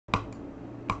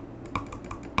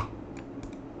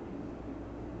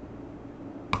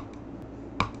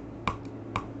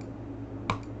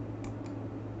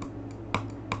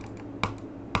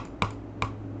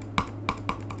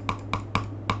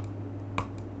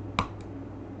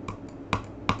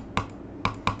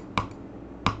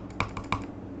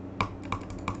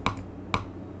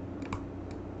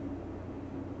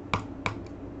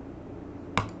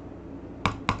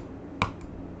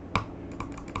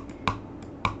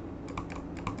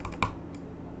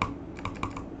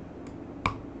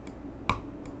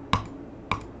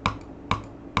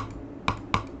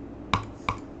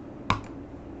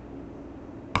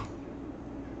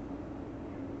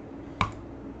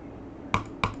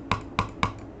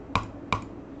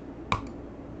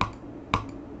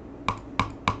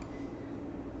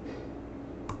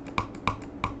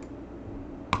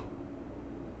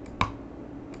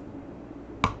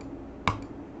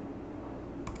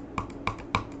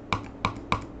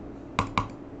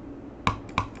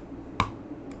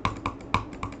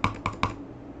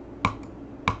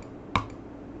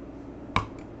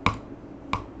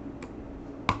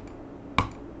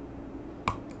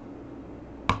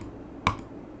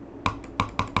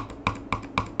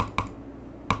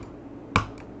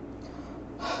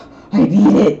I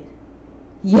beat it!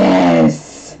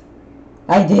 Yes!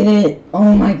 I did it!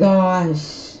 Oh my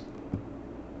gosh!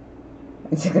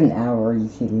 It took an hour, are you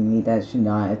kidding me? That should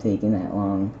not have taken that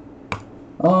long.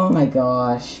 Oh my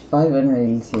gosh,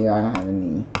 582, I don't have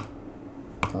any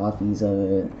copies of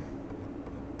it.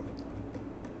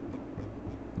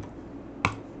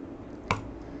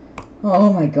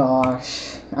 Oh my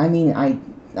gosh. I mean, I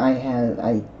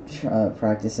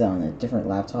practiced it on a different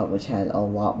laptop which had a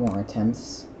lot more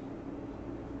attempts.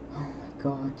 Oh my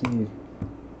god, dude.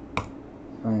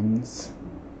 Friends.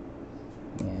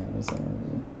 Yeah, it was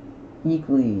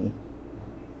weekly.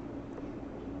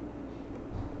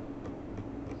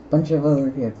 Bunch of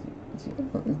other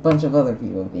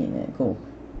people being it. Cool.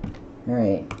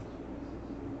 Alright.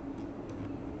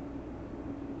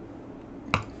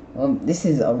 This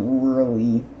is a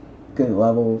really good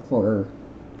level for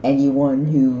anyone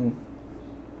who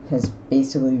has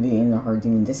basically been in a hard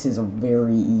game. This is a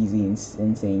very easy,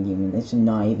 insane game, and it should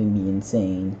not even be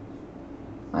insane.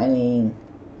 I mean,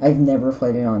 I've never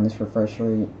played it on this refresh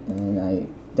rate, and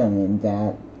I've done it in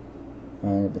that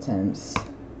amount of attempts.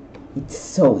 It's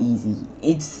so easy.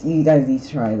 You guys need to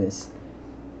try this.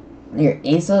 There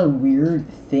is a weird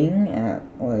thing at,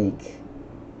 like,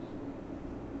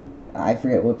 I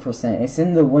forget what percent. It's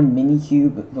in the one mini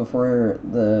cube before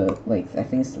the, like, I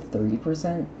think it's the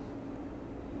 30%.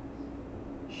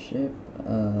 Ship,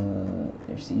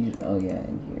 there's usually, oh yeah,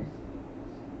 in here.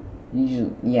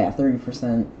 Usually, yeah,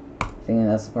 30%. I think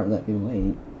that's the part that people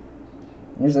hate.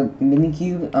 There's a mini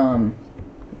cube,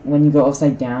 when you go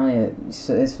upside down, it's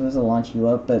supposed to launch you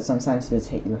up, but sometimes it just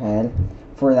hit your head.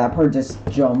 For that part, just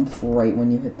jump right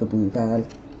when you hit the blue pad.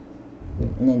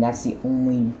 And then that's the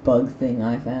only bug thing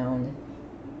I found.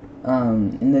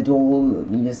 In the duel,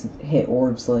 you just hit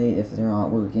orb slate if they're not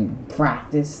working.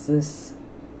 Practice this.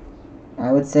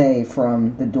 I would say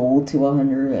from the duel to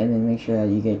 100, and then make sure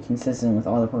that you get consistent with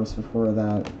all the parts before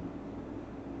that.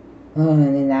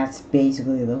 And then that's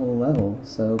basically the whole level.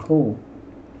 So cool.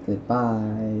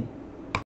 Goodbye.